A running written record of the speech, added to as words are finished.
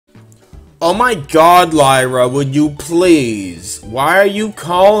Oh my god, Lyra, would you please? Why are you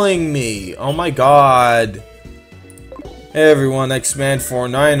calling me? Oh my god. Hey everyone,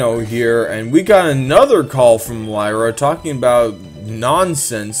 X-Man490 here, and we got another call from Lyra talking about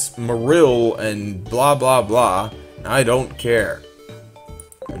nonsense, Marill, and blah blah blah. I don't care.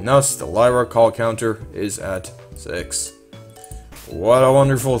 And thus, the Lyra call counter is at 6. What a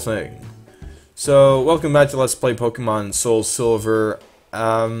wonderful thing. So, welcome back to Let's Play Pokemon SoulSilver.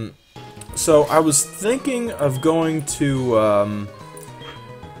 So I was thinking of going to,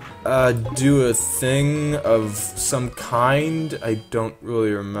 do a thing of some kind. I don't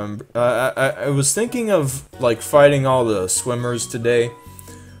really remember. I was thinking of, like, fighting all the swimmers today.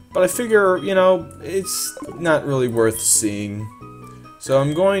 But I figure, you know, it's not really worth seeing. So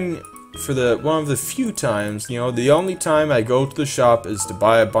I'm going for one of the few times, you know, the only time I go to the shop is to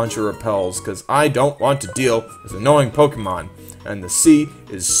buy a bunch of repels, because I don't want to deal with annoying Pokemon. And the sea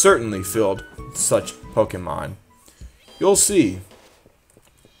is certainly filled with such Pokemon. You'll see.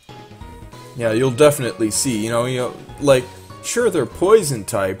 Yeah, you'll definitely see. You know, like, sure they're poison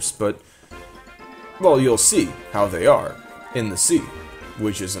types, but, well, you'll see how they are in the sea,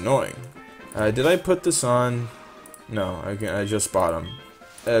 which is annoying. Did I put this on? No, I just bought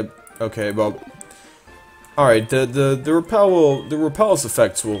them. Okay, well, alright, the repel's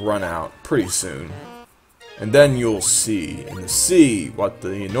effects will run out pretty soon. And then you'll see in the sea what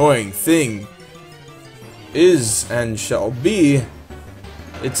the annoying thing is and shall be.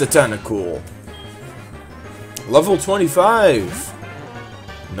 It's a Tentacool. Level 25!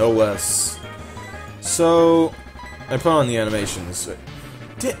 No less. So, I put on the animations.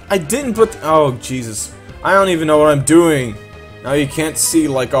 I didn't put oh, Jesus. I don't even know what I'm doing. Now you can't see,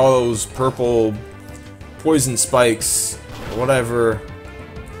 like, all those purple poison spikes or whatever.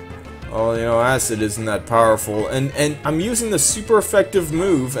 Well, you know, acid isn't that powerful, and I'm using the super effective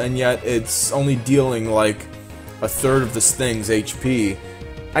move, and yet it's only dealing, like, a third of this thing's HP.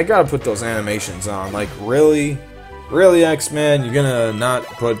 I gotta put those animations on, like, really? Really, X-Man? You're gonna not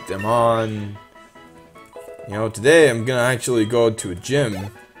put them on? You know, today I'm gonna actually go to a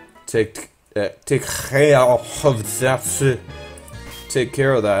gym, take care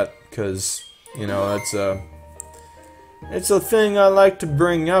of that, because, you know, it's a thing I like to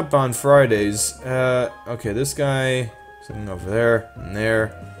bring up on Fridays. Okay, this guy sitting over there and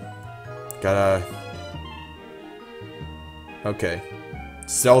there. Okay.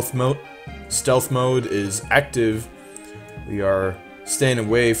 Stealth mode is active. We are staying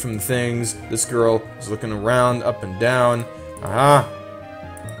away from things. This girl is looking around, up and down. Aha.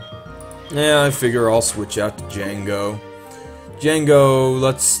 Yeah, I figure I'll switch out to Django. Django,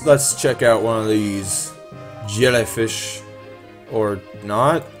 let's check out one of these jellyfish, or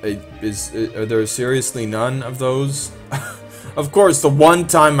not? Are there seriously none of those? Of course, the one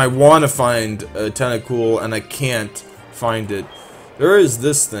time I want to find a Tentacool and I can't find it. There is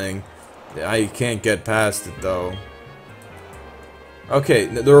this thing. I can't get past it though. Okay,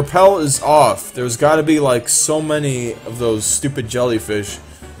 the repel is off. There's got to be like so many of those stupid jellyfish,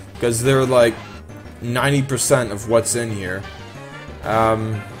 because they're like 90% of what's in here.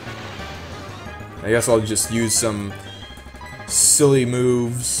 I guess I'll just use some silly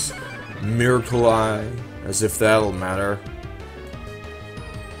moves. Miracle Eye, as if that'll matter.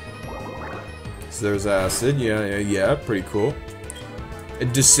 So there's acid, yeah, pretty cool.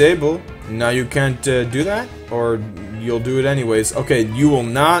 Disable, now you can't do that? Or you'll do it anyways. Okay, you will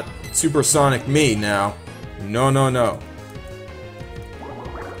not supersonic me now. No, no, no.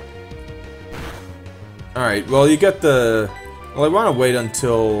 Alright, well you get the... Well, I want to wait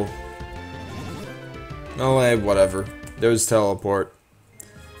until... Oh, whatever. There's teleport.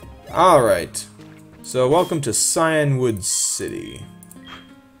 Alright. So, welcome to Cyanwood City.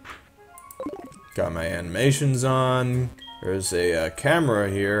 Got my animations on. There's a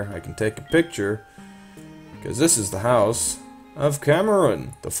camera here. I can take a picture. Because this is the house of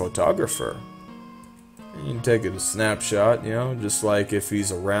Cameron, the photographer. And you can take a snapshot, you know, just like if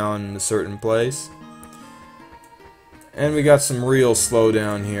he's around a certain place. And we got some real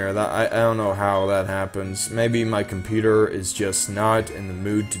slowdown here. I don't know how that happens. Maybe my computer is just not in the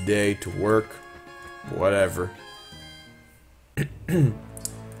mood today to work. Whatever.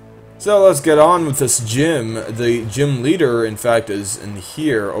 So let's get on with this gym. The gym leader, in fact, is in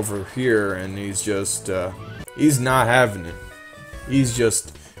here, over here, and he's just, he's not having it. He's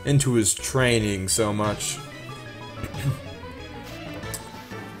just into his training so much.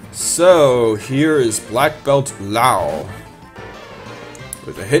 So, here is Black Belt Lao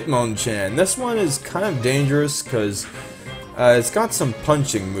with a Hitmonchan. This one is kind of dangerous because it's got some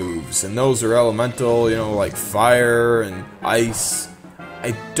punching moves, and those are elemental, you know, like fire and ice.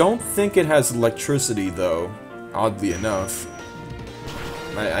 I don't think it has electricity, though, oddly enough.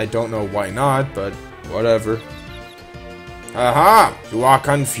 I don't know why not, but whatever. Aha! You are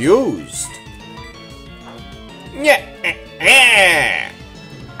confused! Yeah,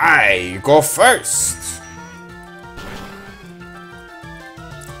 I go first!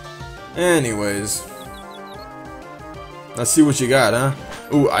 Anyways. Let's see what you got, huh?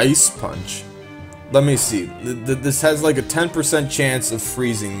 Ooh, Ice Punch. Let me see. This has like a 10% chance of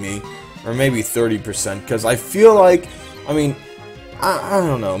freezing me. Or maybe 30%, because I feel like... I mean... I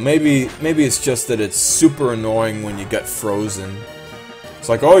don't know. Maybe it's just that it's super annoying when you get frozen. It's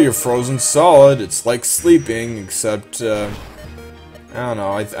like, oh, you're frozen solid. It's like sleeping, except, I don't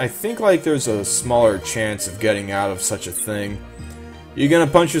know. I think like there's a smaller chance of getting out of such a thing. You gonna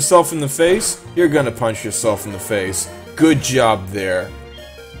punch yourself in the face? You're gonna punch yourself in the face. Good job there.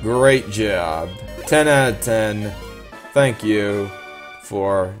 Great job. 10 out of 10. Thank you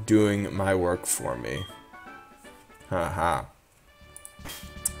for doing my work for me. Haha.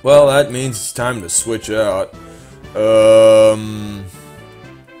 Well, that means it's time to switch out. I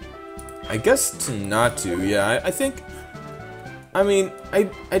guess to not to, yeah, I think... I mean, I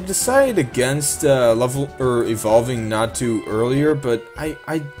decided against evolving not to earlier, but I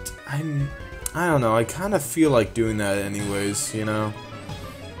don't know, I kind of feel like doing that anyways, you know?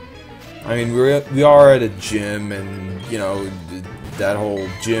 I mean, we are at a gym, and, you know, that whole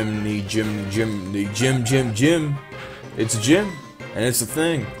gym. It's a gym. And it's a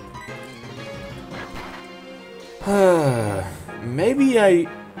thing. Maybe I'm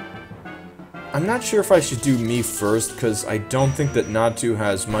not sure if I should do me first, because I don't think that Natu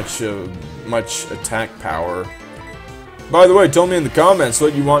has much attack power. By the way, tell me in the comments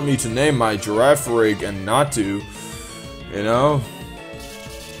what you want me to name my Giraffe Rig and Natu. You know?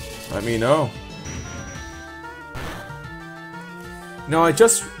 Let me know. No, I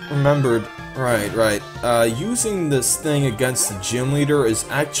just remembered... Right. Using this thing against the gym leader is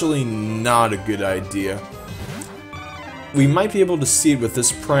actually not a good idea. We might be able to see it with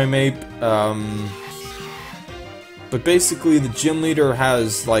this Primeape, but basically the gym leader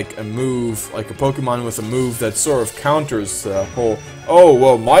has, like, a move, like a Pokemon with a move that sort of counters the whole, oh,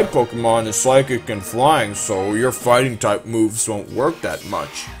 well, my Pokemon is psychic and flying, so your fighting type moves won't work that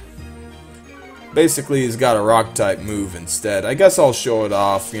much. Basically, he's got a rock type move instead. I guess I'll show it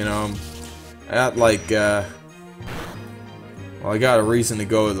off, you know. At like, well, I got a reason to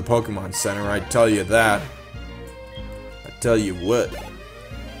go to the Pokemon Center, I tell you that. I tell you what.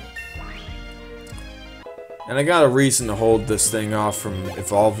 And I got a reason to hold this thing off from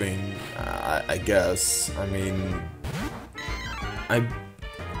evolving, I guess. I mean...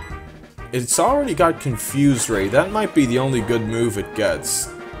 It's already got Confuse Ray. That might be the only good move it gets.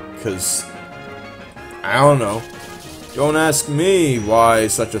 Because... I don't know. Don't ask me why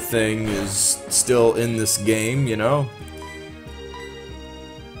such a thing is still in this game, you know?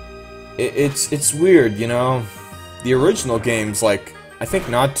 It's weird, you know? The original games, like, I think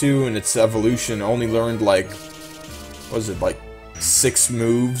Natu and its evolution only learned, like, what was it, like, 6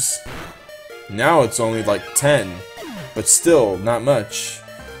 moves? Now it's only, like, 10. But still, not much.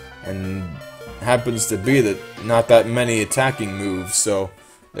 And happens to be that not that many attacking moves, so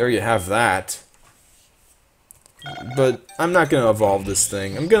there you have that. But I'm not going to evolve this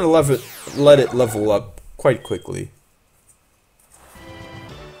thing. I'm going to let it level up quite quickly.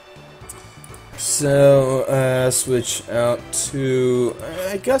 So, switch out to...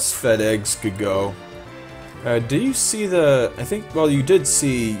 I guess Fed Eggs could go. Do you see the... I think, well, you did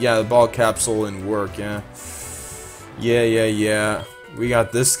see, yeah, the ball capsule in work, yeah. Yeah. We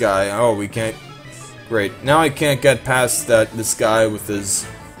got this guy. Oh, we can't... Great. Now I can't get past this guy with his...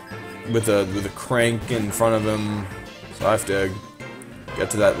 With a crank in front of him, so I have to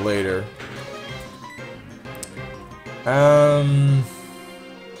get to that later.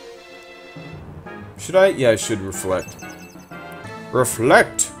 Should I? Yeah, I should reflect.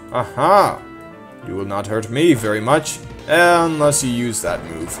 Reflect! Aha! You will not hurt me very much, unless you use that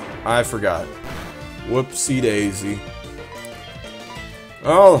move. I forgot. Whoopsie daisy.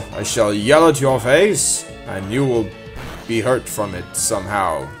 Well, I shall yell at your face, and you will be hurt from it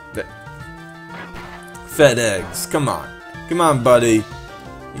somehow. Fed Eggs, come on. Come on, buddy.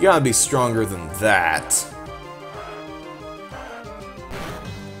 You gotta be stronger than that.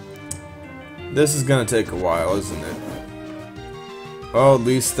 This is gonna take a while, isn't it? Well, at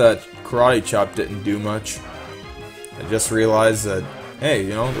least that Karate Chop didn't do much. I just realized that, hey,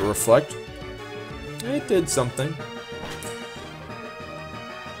 you know, the Reflect, it did something.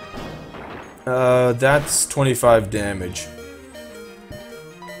 That's 25 damage.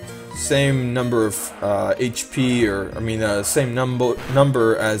 same number of HP, or I mean, same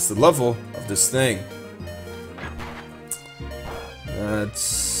number as the level of this thing.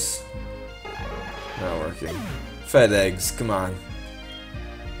 That's not working. Fed eggs, come on.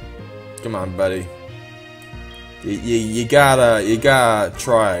 Come on, buddy. You gotta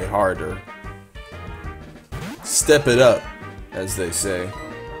try harder. Step it up, as they say.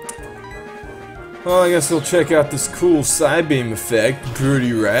 Well, I guess we'll check out this cool side beam effect.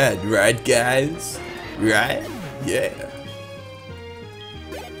 Pretty rad, right, guys? Right? Yeah.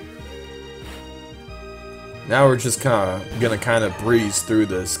 Now we're just gonna kind of breeze through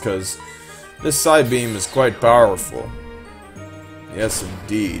this, because this side beam is quite powerful. Yes,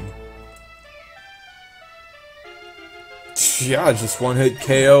 indeed. Yeah, just one hit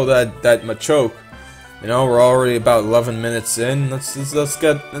KO that Machoke. You know, we're already about 11 minutes in. Let's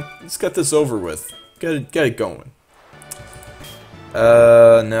get this over with. Get it going.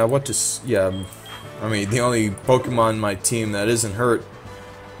 Now what to I mean, the only Pokemon in my team that isn't hurt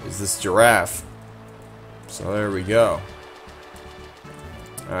is this giraffe. So there we go.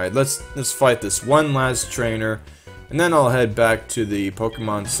 All right, let's fight this one last trainer, and then I'll head back to the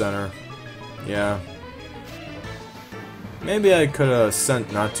Pokemon Center. Yeah. Maybe I could have sent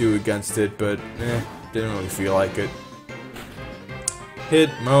Natu against it, but didn't really feel like it.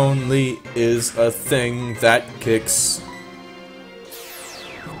 Hitmonlee is a thing that kicks.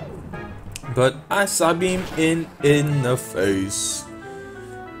 But I Psybeam in the face.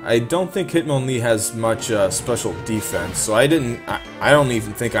 I don't think Hitmonlee has much special defense, so I don't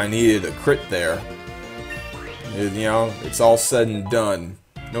even think I needed a crit there. You know, it's all said and done.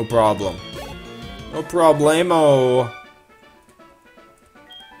 No problem. No problemo.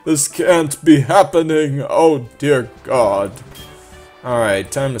 This can't be happening. Oh dear God.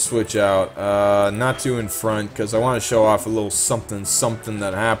 Alright, time to switch out. Natu in front, because I want to show off a little something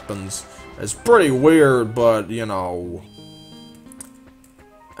that happens. It's pretty weird, but you know.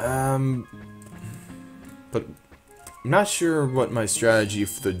 But I'm not sure what my strategy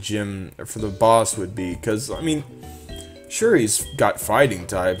for the gym, or for the boss would be, because, I mean, sure he's got fighting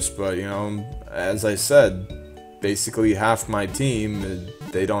types, but, you know, as I said, basically half my team,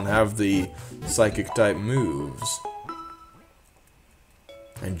 they don't have the psychic type moves.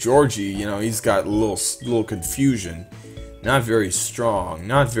 And Georgie, you know, he's got a little confusion. Not very strong,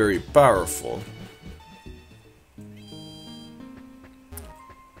 not very powerful.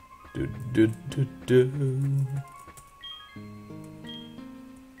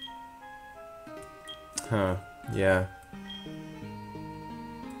 Huh, yeah.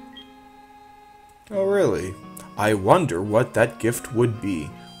 Oh, really? I wonder what that gift would be.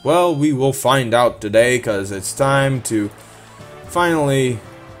 Well, we will find out today, because it's time to finally,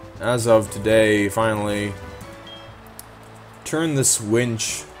 as of today, finally turn this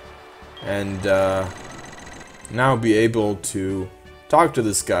winch and now be able to talk to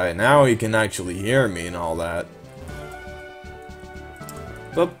this guy. Now he can actually hear me and all that.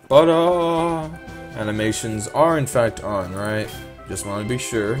 Animations are in fact on, right? Just want to be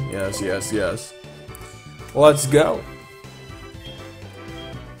sure. Yes, yes, yes. Let's go.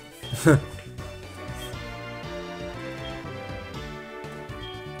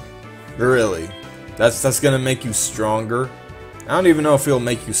 Really? That's gonna make you stronger? I don't even know if it'll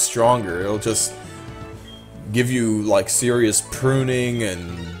make you stronger. It'll just give you like serious pruning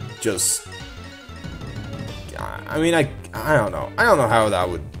and just. I mean, I don't know. I don't know how that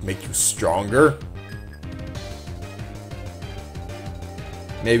would make you stronger.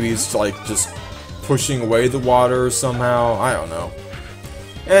 Maybe it's like just pushing away the water somehow. I don't know.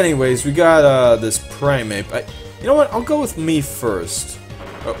 Anyways, we got this Primeape. You know what? I'll go with me first,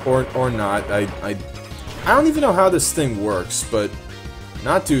 or not. I don't even know how this thing works, but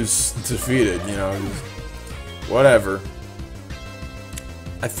Natu's defeated. You know, whatever.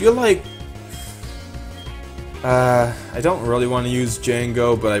 I feel like I don't really want to use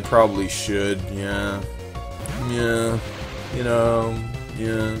Django, but I probably should. Yeah, yeah. You know,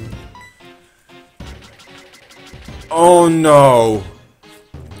 yeah. Oh no!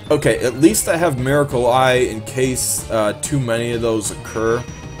 Okay, at least I have Miracle Eye in case too many of those occur.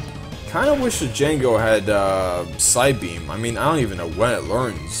 Kinda wish that Django had Psybeam. I mean, I don't even know when it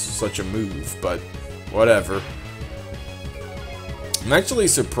learns such a move, but whatever. I'm actually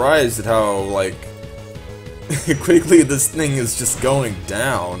surprised at how, like, quickly this thing is just going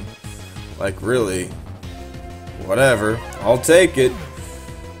down. Like, really. Whatever. I'll take it.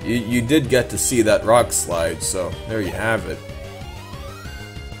 You did get to see that rock slide, so there you have it.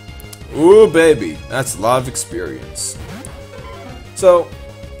 Ooh, baby. That's a lot of experience. So,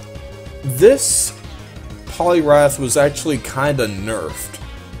 this Poliwrath was actually kinda nerfed.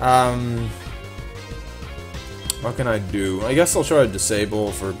 What can I do? I guess I'll try to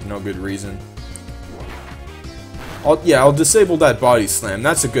disable for no good reason. I'll disable that body slam.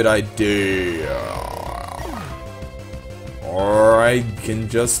 That's a good idea. Or I can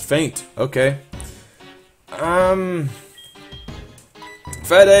just faint. Okay.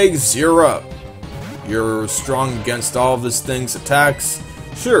 Fat Eggs, you're up. You're strong against all of this thing's attacks.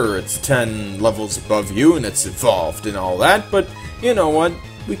 Sure, it's 10 levels above you and it's evolved and all that, but you know what?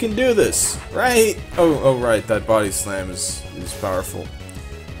 We can do this, right? Oh, right, that body slam is powerful.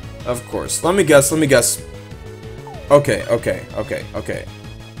 Of course. Let me guess. Okay.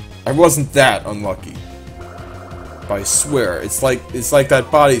 I wasn't that unlucky. I swear, it's like that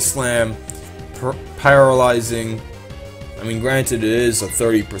body slam paralyzing. I mean, granted, it is a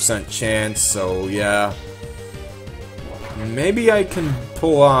 30% chance, so yeah. Maybe I can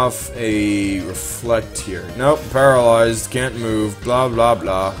pull off a reflect here. Nope, paralyzed, can't move, blah blah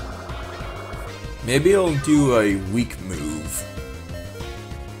blah. Maybe I'll do a weak move.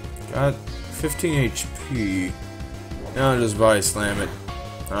 Got 15 HP. Now I'll just body slam it.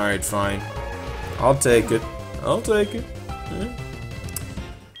 Alright, fine. I'll take it.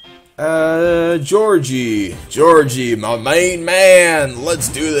 Georgie, my main man, let's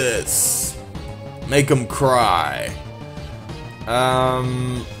do this. Make him cry.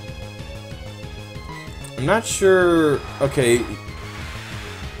 I'm not sure. Okay,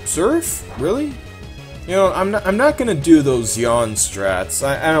 Surf? Really? You know, I'm not gonna do those yawn strats.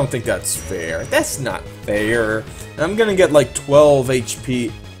 I don't think that's fair. That's not fair. I'm gonna get like 12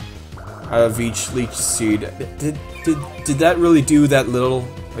 HP out of each leech seed. Did that really do that little?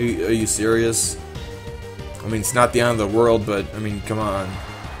 Are you serious? I mean, it's not the end of the world, but I mean, come on.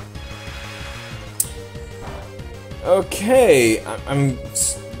 Okay,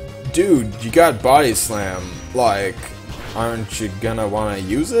 dude, you got body slam. Like, aren't you gonna want to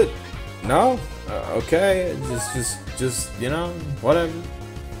use it? No? Okay, just you know, whatever.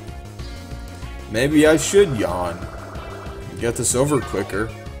 Maybe I should yawn. Get this over quicker.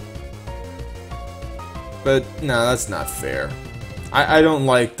 But no, that's not fair. I don't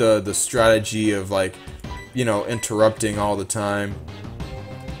like the strategy of, like, you know, interrupting all the time.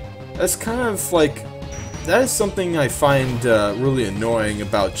 That's kind of like, that is something I find really annoying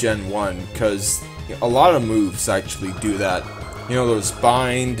about Gen 1, because a lot of moves actually do that. You know, those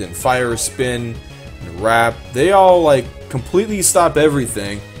bind and fire spin and wrap, they all like completely stop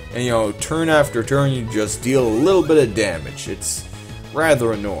everything, and you know, turn after turn you just deal a little bit of damage. It's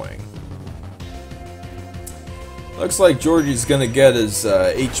rather annoying. Looks like Georgie's gonna get his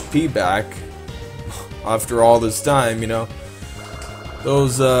HP back after all this time, you know.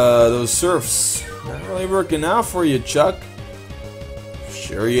 Those surfs not really working out for you, Chuck.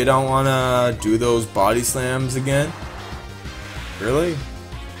 Sure you don't wanna do those body slams again? Really?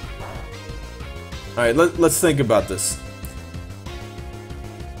 Alright, let's think about this.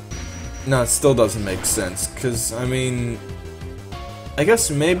 No, it still doesn't make sense, because, I mean, I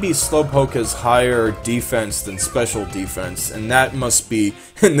guess maybe Slowpoke has higher defense than special defense, and that must be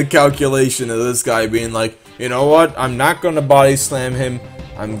in the calculation of this guy being like, you know what, I'm not going to body slam him,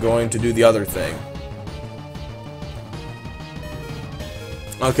 I'm going to do the other thing.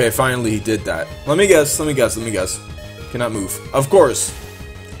 Okay, finally he did that. Let me guess. Cannot move. Of course.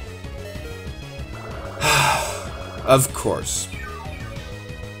 Of course.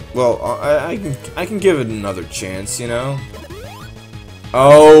 Well, I can give it another chance, you know?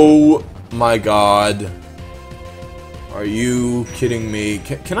 Oh my god. Are you kidding me?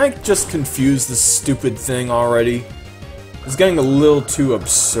 Can I just confuse this stupid thing already? It's getting a little too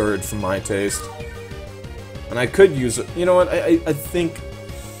absurd for my taste. And I could use it. You know what? I think...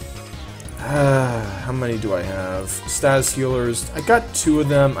 how many do I have? Status healers. I got 2 of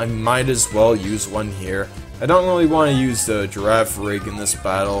them. I might as well use one here. I don't really want to use the giraffe rig in this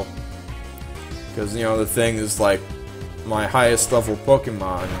battle. Because, you know, the thing is like my highest level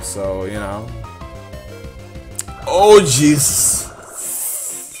Pokemon, so, you know. Oh, Jesus.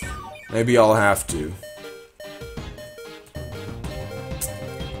 Maybe I'll have to.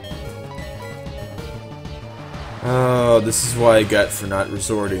 Oh, this is what I get for not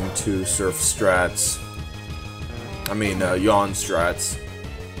resorting to surf strats. I mean, yawn strats.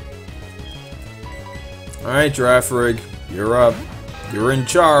 Alright, Giraffe Rig, you're up. You're in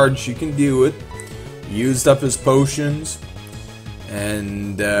charge, you can do it. He used up his potions.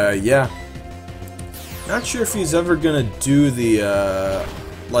 And, yeah. Not sure if he's ever gonna do the,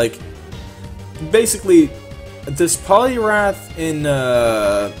 like... Basically, this Poliwrath in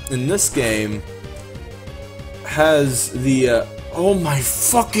this game has the, oh my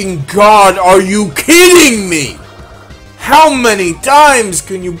fucking god, are you kidding me? How many times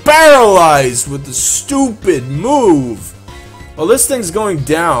can you paralyze with the stupid move? Well, this thing's going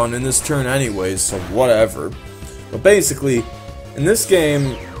down in this turn anyways, so whatever. But basically, in this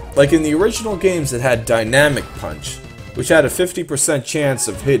game, like in the original games, it had Dynamic Punch, which had a 50% chance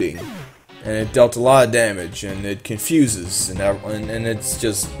of hitting, and it dealt a lot of damage, and it confuses, and it's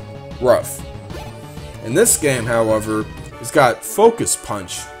just rough. In this game, however, it's got Focus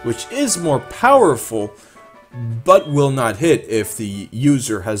Punch, which is more powerful, but will not hit if the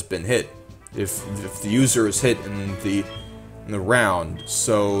user has been hit. If the user is hit in the round,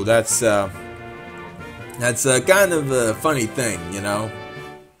 so that's kind of a funny thing, you know.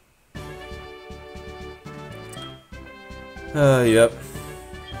 Yep.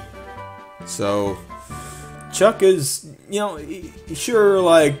 So Chuck is, you know, sure,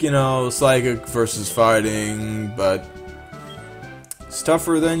 like, you know, psychic versus fighting, but it's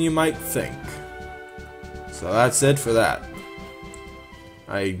tougher than you might think. So that's it for that.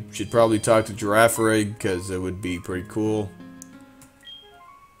 I should probably talk to Girafarig, because it would be pretty cool.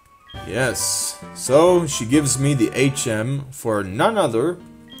 Yes. So, she gives me the HM for none other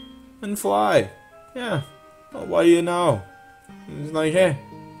than Fly. Yeah. Well, what do you know? It's like, hey,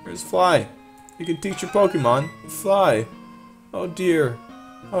 here's Fly. You can teach your Pokemon. Fly. Oh dear.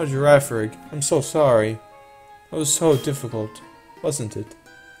 Oh, Girafarig. I'm so sorry. It was so difficult, wasn't it?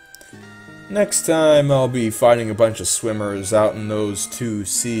 Next time I'll be fighting a bunch of swimmers out in those two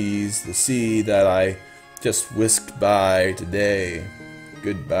seas, the sea that I just whisked by today.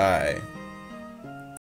 Goodbye.